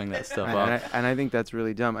 sloughing that stuff off. And I think that's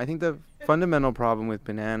really dumb. I think the fundamental problem with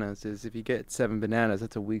bananas is if you get 7 bananas,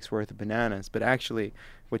 that's a week's worth of bananas. But actually,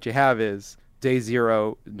 what you have is day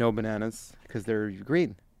 0, no bananas because they're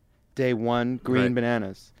green. Day 1, green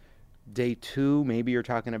bananas. Day 2, maybe you're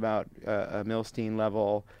talking about a Milstein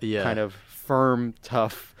level, kind of firm,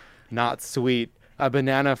 tough, not sweet, a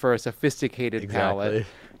banana for a sophisticated palate.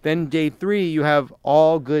 Then day 3, you have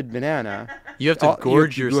all good banana. You have to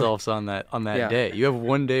gorge yourselves on that day. You have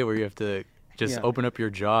one day where you have to just Yeah. open up your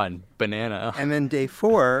jaw and banana. And then day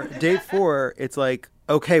 4, it's like,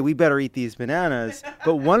 okay, we better eat these bananas.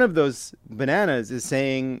 But one of those bananas is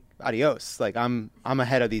saying adios. Like I'm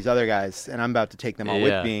ahead of these other guys, and I'm about to take them all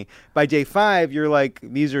with me. By day 5, you're like,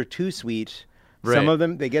 these are too sweet. Right. Some of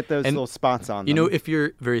them, they get those little spots on them. You know, if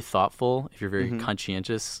you're very thoughtful, if you're very Mhm.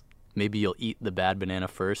 conscientious, maybe you'll eat the bad banana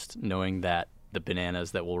first, knowing that the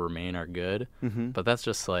bananas that will remain are good. Mhm. But that's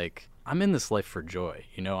just like, I'm in this life for joy.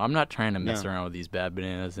 You know, I'm not trying to mess Yeah. around with these bad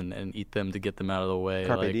bananas and eat them to get them out of the way.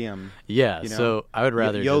 Carpe like, diem. Yeah, you know? so I would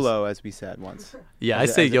rather YOLO, as we said once. Yeah, I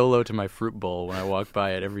say YOLO to my fruit bowl when I walk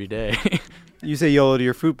by it every day. You say YOLO to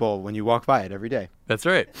your fruit bowl when you walk by it every day. That's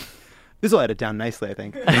right. This will edit down nicely, I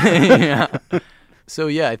think. Yeah. So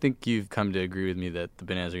yeah, I think you've come to agree with me that the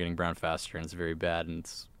bananas are getting brown faster, and it's very bad, and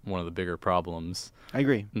it's one of the bigger problems. I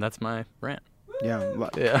agree. And that's my rant. Yeah.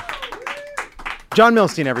 Yeah. John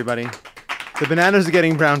Milstein, everybody. The bananas are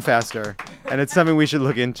getting brown faster, and it's something we should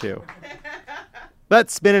look into.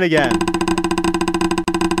 Let's spin it again.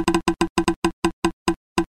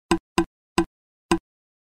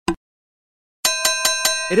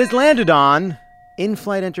 It has landed on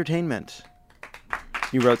in-flight entertainment.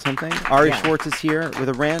 You wrote something? Ari Yeah. Schwartz is here with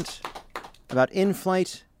a rant about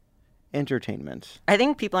in-flight entertainment. I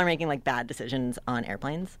think people are making like bad decisions on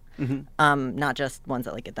airplanes. Mhm. Not just ones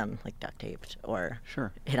that like get them like duct taped or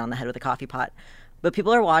Sure. hit on the head with a coffee pot, but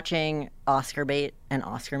people are watching Oscar bait and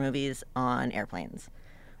Oscar movies on airplanes,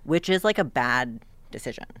 which is like a bad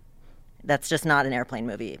decision. That's just not an airplane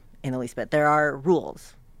movie in the least bit. There are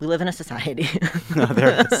rules. We live in a society. No,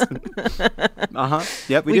 there it is. Uh-huh.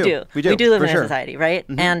 Yep, we do. We do live for in sure. a society, right?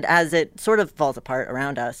 Mhm. And as it sort of falls apart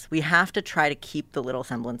around us, we have to try to keep the little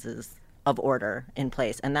semblances of order in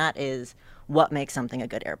place. And that is what makes something a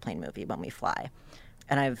good airplane movie when we fly.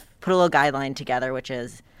 And I've put a little guideline together, which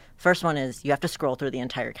is, first one is you have to scroll through the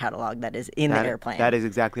entire catalog that is in the airplane. That is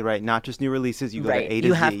exactly right. Not just new releases. You go Right. to A to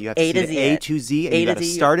You Z. have You have to A see to the Z A it. to Z, and A you to got to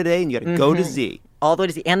Z. start at A, and you got to go to Mhm. Z. All the way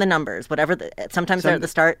to Z. And the numbers, whatever. Sometimes they're at the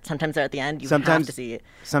start, sometimes they're at the end. You have Sometimes- to see it.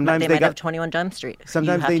 sometimes they they might got- have 21 Jump Street. You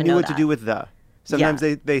Sometimes have they to knew know what to that. do with the. Sometimes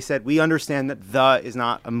they said, we understand that the is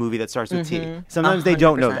not a movie that starts with T. Mhm. Sometimes they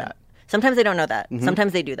don't know 100%. that. Sometimes they don't know that. Mhm.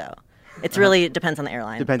 Sometimes they do, though. It's Uh-huh. really, it depends on the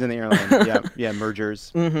airline. Depends on the airline. Yeah,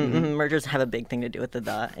 mergers. Mergers have a big thing to do with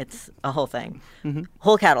the. It's a whole thing. Mhm.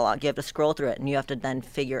 Whole catalog. You have to scroll through it, and you have to then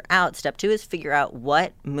figure out. Step 2 is figure out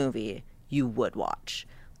what movie you would watch.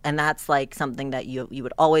 And that's like something that you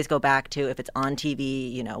would always go back to if it's on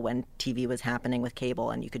TV, you know, when TV was happening with cable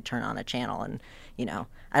and you could turn on a channel and, you know,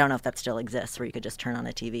 I don't know if that still exists where you could just turn on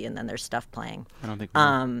a TV and then there's stuff playing. I don't think we know.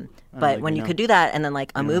 I don't But think when we you know. could do that and then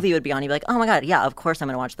like a Yeah. movie would be on, you'd be like, oh my God, yeah, of course I'm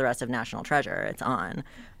going to watch the rest of National Treasure. It's on.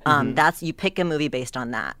 Mhm. That's, you pick a movie based on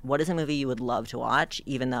that. What is a movie you would love to watch,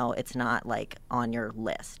 even though it's not like on your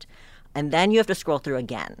list? And then you have to scroll through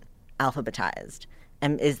again, alphabetized.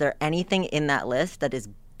 And is there anything in that list that is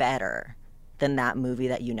better than that movie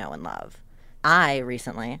that you know and love? I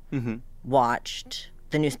recently Mhm. watched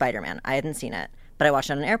the new Spider-Man. I hadn't seen it, but I watched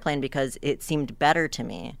it on an airplane because it seemed better to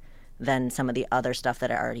me than some of the other stuff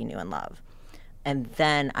that I already knew and love. And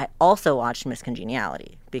then I also watched Miss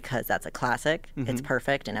Congeniality because that's a classic. It's Mhm.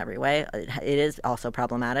 perfect in every way. It is also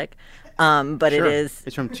problematic, but Sure. it is.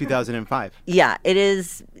 It's from 2005. Yeah, it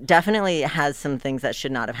is definitely has some things that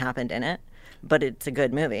should not have happened in it, but it's a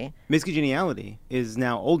good movie. Miss Congeniality is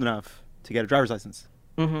now old enough to get a driver's license.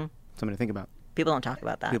 Mm-hmm. Something to think about. People don't talk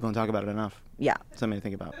about that. People don't talk about it enough. Yeah. Something to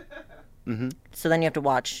think about. Mm-hmm. So then you have to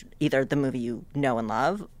watch either the movie you know and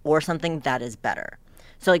love or something that is better.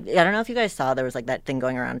 So like, I don't know if you guys saw, there was like that thing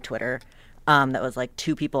going around Twitter that was like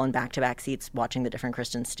two people in back-to-back seats watching the different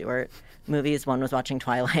Kristen Stewart movies. One was watching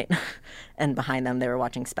Twilight and behind them they were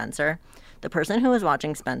watching Spencer. The person who was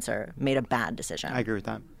watching Spencer made a bad decision. I agree with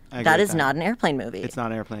that. That is not an airplane movie. It's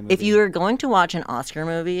not an airplane movie. If you are going to watch an Oscar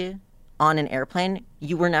movie on an airplane,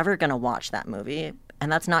 you were never going to watch that movie,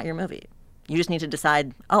 and that's not your movie. You just need to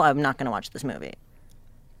decide, oh, I'm not going to watch this movie.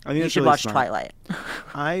 I think you that's should really watch smart. Twilight.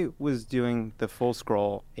 I was doing the full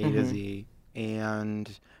scroll A to Z,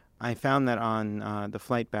 and I found that on the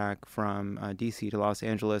flight back from D.C. to Los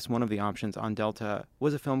Angeles, one of the options on Delta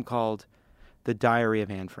was a film called The Diary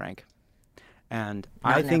of Anne Frank. And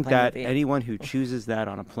Not I an think airplane that movie. anyone who chooses that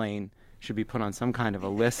on a plane should be put on some kind of a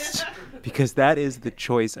list because that is the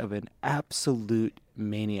choice of an absolute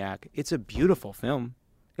maniac. It's a beautiful film.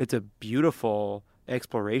 It's a beautiful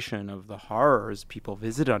exploration of the horrors people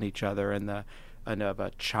visit on each other and of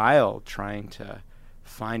a child trying to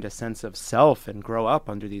find a sense of self and grow up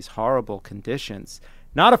under these horrible conditions.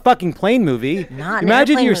 Not a fucking plane movie. Not an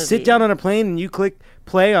Imagine airplane you movie. sit down on a plane and you click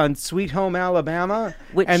play on Sweet Home Alabama,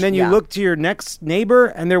 Which, and then you yeah. look to your next neighbor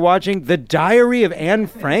and they're watching The Diary of Anne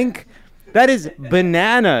Frank. That is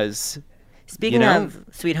bananas. Speaking You know? of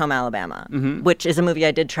Sweet Home Alabama, Mhm. which is a movie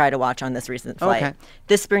I did try to watch on this recent flight, Okay.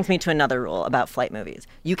 this brings me to another rule about flight movies.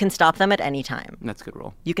 You can stop them at any time. That's a good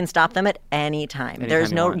rule. You can stop them at any time. Anytime There's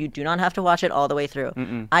you no, want. you do not have to watch it all the way through.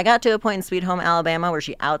 Mm-mm. I got to a point in Sweet Home Alabama where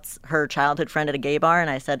she outs her childhood friend at a gay bar, and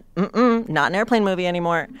I said, not an airplane movie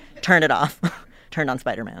anymore. Turned it off. Turned on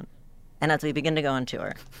Spider-Man. And as we begin to go on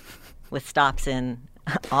tour, with stops in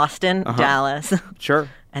Austin, Dallas, Sure.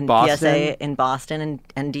 and Boston. PSA in Boston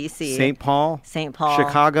and D.C. St. Paul. St. Paul.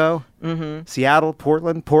 Chicago. Mhm. Seattle.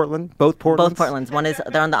 Portland. Both Portlands. Both Portlands. One is,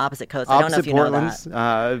 they're on the opposite coast. I don't know Opposite if you know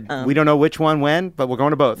Portlands. that. We don't know which one when, but we're going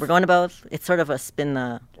to both. We're going to both. It's sort of a spin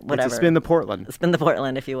the whatever. It's a spin the Portland. Spin the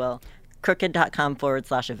Portland, if you will.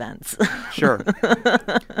 Crooked.com/events. Sure. Do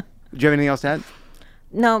you have anything else to add?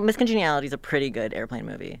 No, Miss Congeniality is a pretty good airplane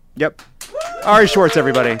movie. Yep. Ari Schwartz,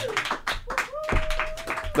 everybody.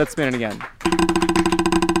 Let's spin it again.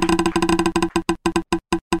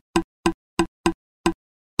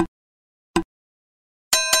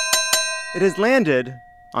 It has landed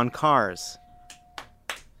on cars.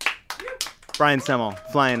 Brian Semmel,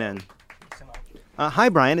 flying in. Hi,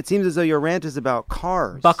 Brian. It seems as though your rant is about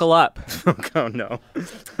cars. Buckle up. Oh, no.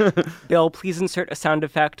 Bill, please insert a sound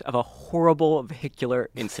effect of a horrible vehicular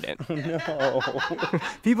incident. Oh, no.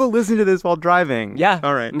 People listen to this while driving. Yeah.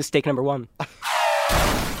 All right. Mistake number one.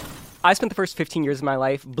 I spent the first 15 years of my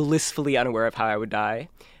life blissfully unaware of how I would die.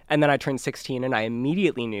 And then I turned 16 and I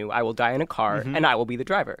immediately knew I will die in a car and I will be the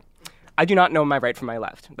driver. I do not know my right from my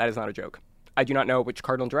left. That is not a joke. I do not know which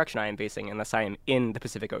cardinal direction I am facing unless I am in the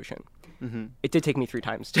Pacific Ocean. Mm-hmm. It did take me 3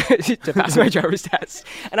 times to pass my driver's test.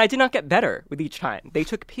 And I did not get better with each time. They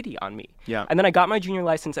took pity on me. Yeah. And then I got my junior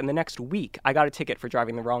license, and the next week, I got a ticket for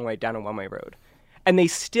driving the wrong way down a one-way road. And they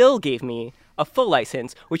still gave me a full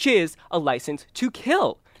license, which is a license to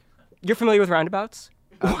kill. You're familiar with roundabouts?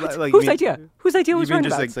 What? Like, Whose you mean- idea? Whose idea was You mean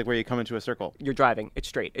roundabouts? just like where you come into a circle? You're driving. It's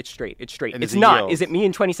straight. It's straight. It's straight. And It's there's a not. yield. Is it me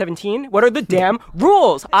in 2017? What are the damn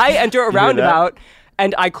rules? I enter a You hear that? roundabout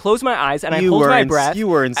and I close my eyes and I You hold were my in- breath. you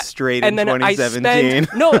were in straight and in then 2017.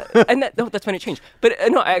 that's when it changed. But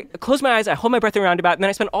no, I close my eyes, I hold my breath in a roundabout, and then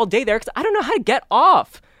I spend all day there because I don't know how to get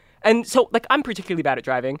off. And so, like, I'm particularly bad at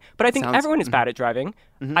driving, but I think Sounds- everyone is bad at driving.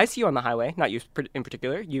 Mhm. I see you on the highway, not you in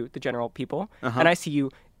particular, you, the general people, and I see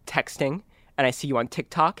you texting. And I see you on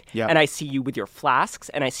TikTok, Yep. and I see you with your flasks,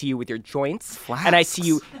 and I see you with your joints, and I see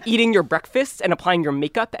you eating your breakfasts and applying your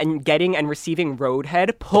makeup and getting and receiving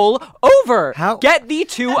roadhead. Pull over. Get thee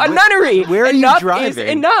to a nunnery. Where are enough you driving? is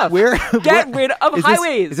enough. Where? Get rid of Is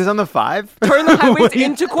highways. Is this on the 5? Turn the highways What are you-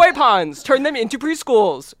 into koi ponds. Turn them into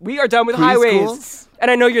preschools. We are done with highways. Preschools? And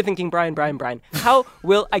I know you're thinking, Brian, how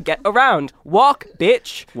will I get around? Walk,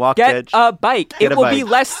 bitch. Walk, Get bitch. a bike. Get It a will be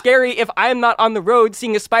bike. less scary if I'm not on the road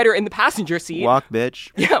seeing a spider in the passenger seat. Walk, bitch.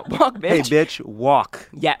 Yeah, walk, bitch. Hey, bitch, walk.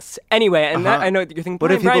 Yes. Anyway, and that, Uh-huh. I know that you're thinking,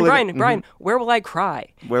 What if Brian, people Brian, live- Brian, Mhm. where will I cry?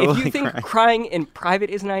 Where if will you I think cry? crying in private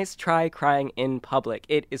is nice, try crying in public.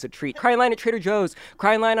 It is a treat. Crying line at Trader Joe's,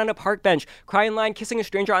 crying line on a park bench, crying line kissing a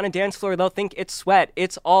stranger on a dance floor. They'll think it's sweat.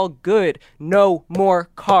 It's all good. No more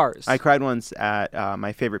cars. I cried once at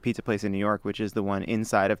my favorite pizza place in New York, which is the one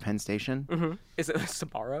inside of Penn Station. Mm-hmm. Is it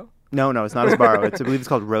Sbarro? No, it's not a Sbarro. I believe it's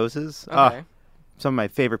called Rose's. Okay. Some of my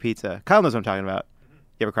favorite pizza. Kyle knows what I'm talking about.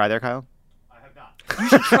 You ever cry there, Kyle? You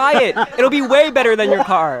should try it. It'll be way better than your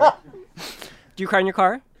car. Do you cry in your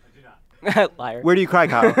car? Liar. Where do you cry,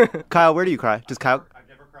 Kyle? Kyle, where do you cry? Does Kyle? I've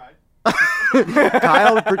never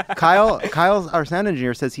cried. Kyle, our sound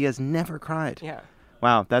engineer, says he has never cried. Yeah.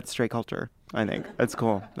 Wow, that's straight culture, I think. That's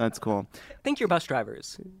cool. That's cool. Think your bus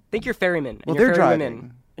drivers. Think your ferrymen. And Well, your they're ferrywomen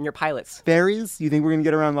driving. And your pilots. Ferries? You think we're going to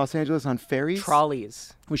get around Los Angeles on ferries?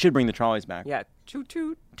 Trolleys. We should bring the trolleys back. Yeah. Toot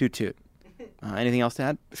toot. Toot toot. Anything else to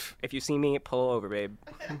add? If you see me, pull over, babe.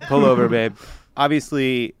 Pull over, babe.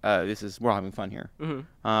 Obviously, we're having fun here.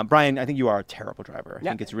 Mhm. Brian, I think you are a terrible driver. I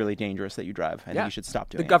Yeah. think it's really dangerous that you drive. I think you should stop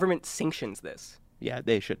doing The it. government sanctions this. Yeah,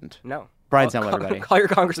 they shouldn't. No. Brian's Call- not everybody. Call your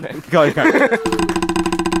congressman. Call your congressman.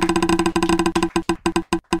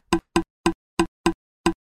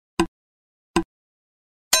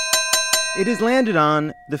 It has landed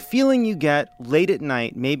on the feeling you get late at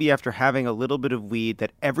night, maybe after having a little bit of weed,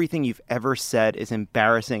 that everything you've ever said is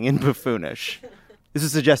embarrassing and buffoonish. This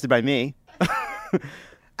was suggested by me.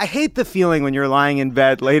 I hate the feeling when you're lying in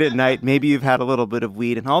bed late at night, maybe you've had a little bit of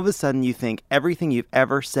weed, and all of a sudden you think everything you've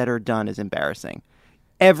ever said or done is embarrassing.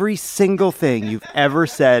 Every single thing you've ever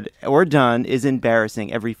said or done is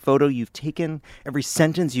embarrassing. Every photo you've taken, every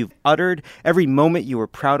sentence you've uttered, every moment you were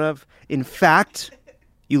proud of. In fact,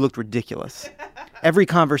 you looked ridiculous. Every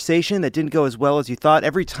conversation that didn't go as well as you thought,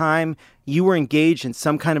 every time you were engaged in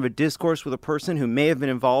some kind of a discourse with a person who may have been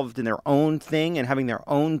involved in their own thing and having their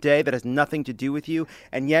own day that has nothing to do with you,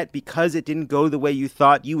 and yet because it didn't go the way you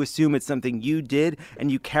thought, you assume it's something you did and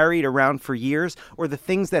you carried around for years, or the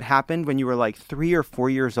things that happened when you were like 3 or 4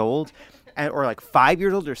 years old, or like 5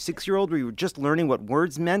 years old or 6 year old, where you were just learning what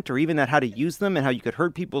words meant, or even how to use them and how you could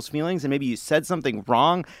hurt people's feelings, and maybe you said something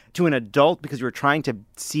wrong to an adult because you were trying to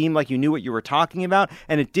seem like you knew what you were talking about,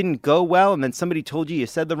 and it didn't go well, and then somebody told you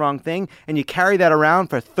said the wrong thing, and you carry that around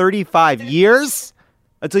for 35 years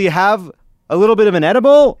until you have a little bit of an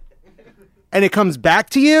edible, and it comes back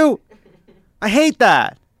to you. I hate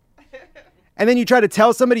that. And then you try to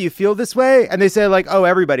tell somebody you feel this way, and they say like, oh,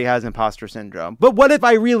 everybody has imposter syndrome. But what if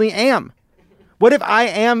I really am? What if I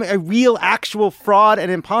am a real, actual fraud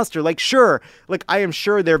and imposter? Like, sure, like I am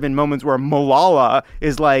sure there have been moments where Malala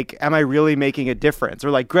is like, am I really making a difference? Or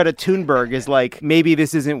like Greta Thunberg is like, maybe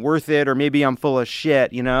this isn't worth it, or maybe I'm full of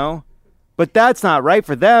shit, you know? But that's not right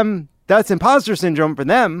for them. That's imposter syndrome for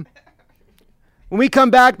them. When we come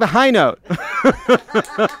back, the high note.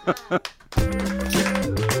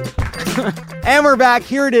 And we're back.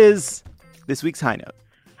 Here it is. This week's high note.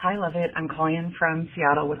 Hi, Love It. I'm calling in from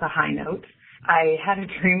Seattle with a high note. I had a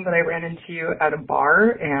dream that I ran into you at a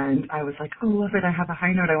bar, and I was like, oh, Love It, I have a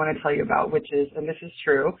high note I want to tell you about, which is, and this is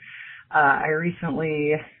true, I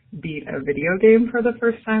recently beat a video game for the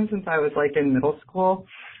first time since I was like in middle school.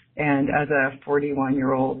 And as a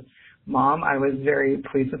 41-year-old mom, I was very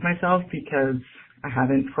pleased with myself because I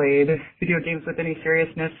haven't played video games with any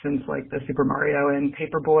seriousness since like the Super Mario and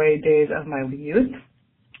Paperboy days of my youth.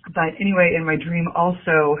 But anyway, in my dream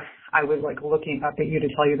also, I was like looking up at you to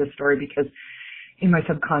tell you the story because in my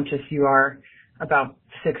subconscious you are about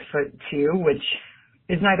 6'2", which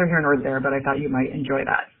is neither here nor there, but I thought you might enjoy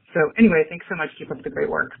that. So anyway, thanks so much. Keep up the great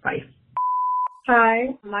work. Bye. Hi,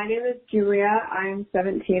 my name is Julia. I'm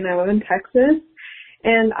 17. I live in Texas.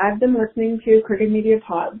 And I've been listening to Crooked Media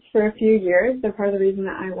Pods for a few years. They're part of the reason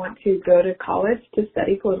that I want to go to college to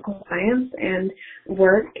study political science and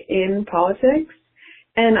work in politics.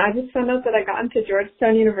 And I just found out that I got into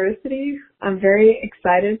Georgetown University. I'm very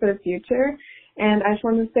excited for the future. And I just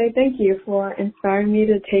wanted to say thank you for inspiring me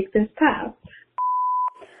to take this path.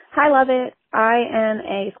 Hi, Love It. I am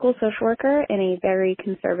a school social worker in a very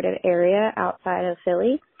conservative area outside of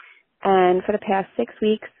Philly. And for the past 6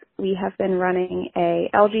 weeks, we have been running a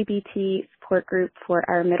LGBT support group for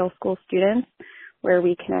our middle school students where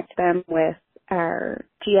we connect them with our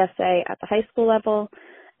GSA at the high school level.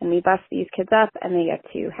 And we bust these kids up and they get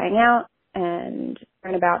to hang out and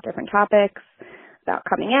learn about different topics, about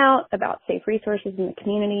coming out, about safe resources in the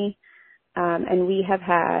community. And we have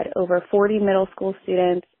had over 40 middle school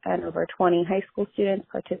students and over 20 high school students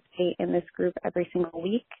participate in this group every single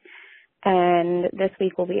week. And this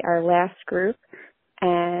week will be our last group.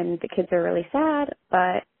 And the kids are really sad,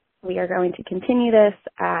 but we are going to continue this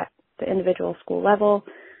at the individual school level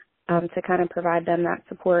to kind of provide them that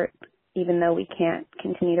support, even though we can't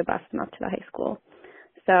continue to bust them up to the high school.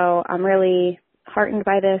 So I'm really heartened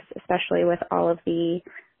by this, especially with all of the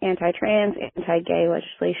anti-trans, anti-gay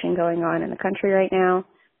legislation going on in the country right now,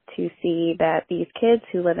 to see that these kids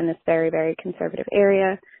who live in this very, very conservative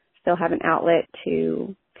area still have an outlet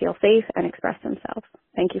to feel safe and express themselves.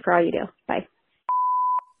 Thank you for all you do. Bye.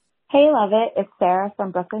 Hey, Love It. It's Sarah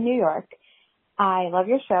from Brooklyn, New York. I love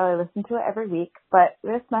your show. I listen to it every week, but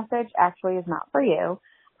this message actually is not for you.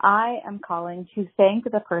 I am calling to thank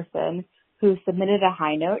the person who submitted a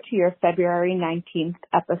high note to your February 19th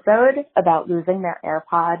episode about losing their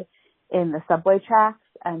AirPod in the subway tracks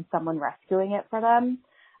and someone rescuing it for them.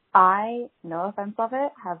 I, no offense of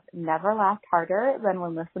it, have never laughed harder than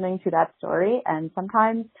when listening to that story, and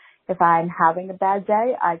sometimes if I'm having a bad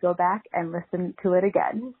day, I go back and listen to it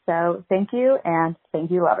again. So thank you, and thank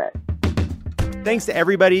you, love it. Thanks to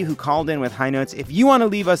everybody who called in with high notes. If you want to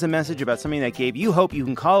leave us a message about something that gave you hope, you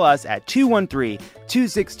can call us at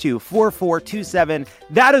 213-262-4427.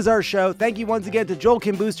 That is our show. Thank you once again to Joel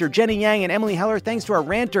Kim Booster, Jenny Yang, and Emily Heller. Thanks to our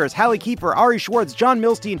ranters, Hallie Kiefer, Ari Schwartz, John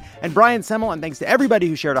Milstein, and Brian Semmel. And thanks to everybody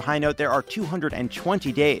who shared a high note. There are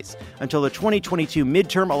 220 days until the 2022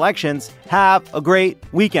 midterm elections. Have a great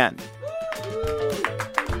weekend.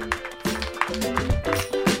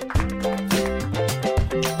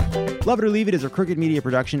 Love It or Leave It is a Crooked Media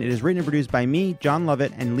production. It is written and produced by me, John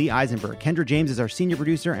Lovett, and Lee Eisenberg. Kendra James is our senior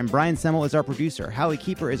producer, and Brian Semmel is our producer. Hallie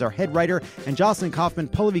Kiefer is our head writer, and Jocelyn Kaufman,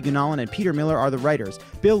 Pallavi Gunalan, and Peter Miller are the writers.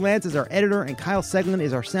 Bill Lance is our editor, and Kyle Seglin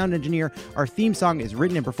is our sound engineer. Our theme song is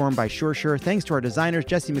written and performed by Sure Sure. Thanks to our designers,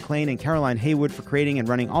 Jesse McLean and Caroline Haywood, for creating and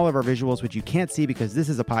running all of our visuals, which you can't see because this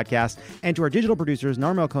is a podcast. And to our digital producers,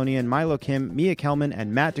 Narmel Konian, Milo Kim, Mia Kelman,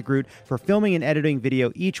 and Matt DeGroot for filming and editing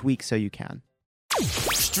video each week so you can.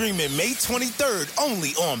 Streaming May 23rd only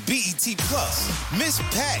on BET Plus. Miss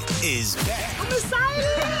Pat is back. I'm excited.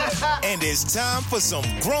 And it's time for some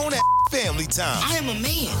grown-ass family time. I am a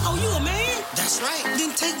man. Oh, you a man? That's right.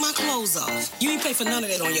 Then take my clothes off. You ain't pay for none of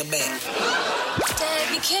that on your back.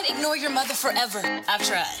 Dad, you can't ignore your mother forever. I've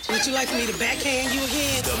tried. Would you like for me to backhand you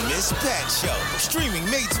again? The Miss Pat Show. Streaming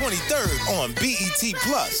May 23rd on BET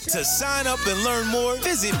Plus. To sign up and learn more,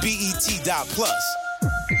 visit BET.Plus.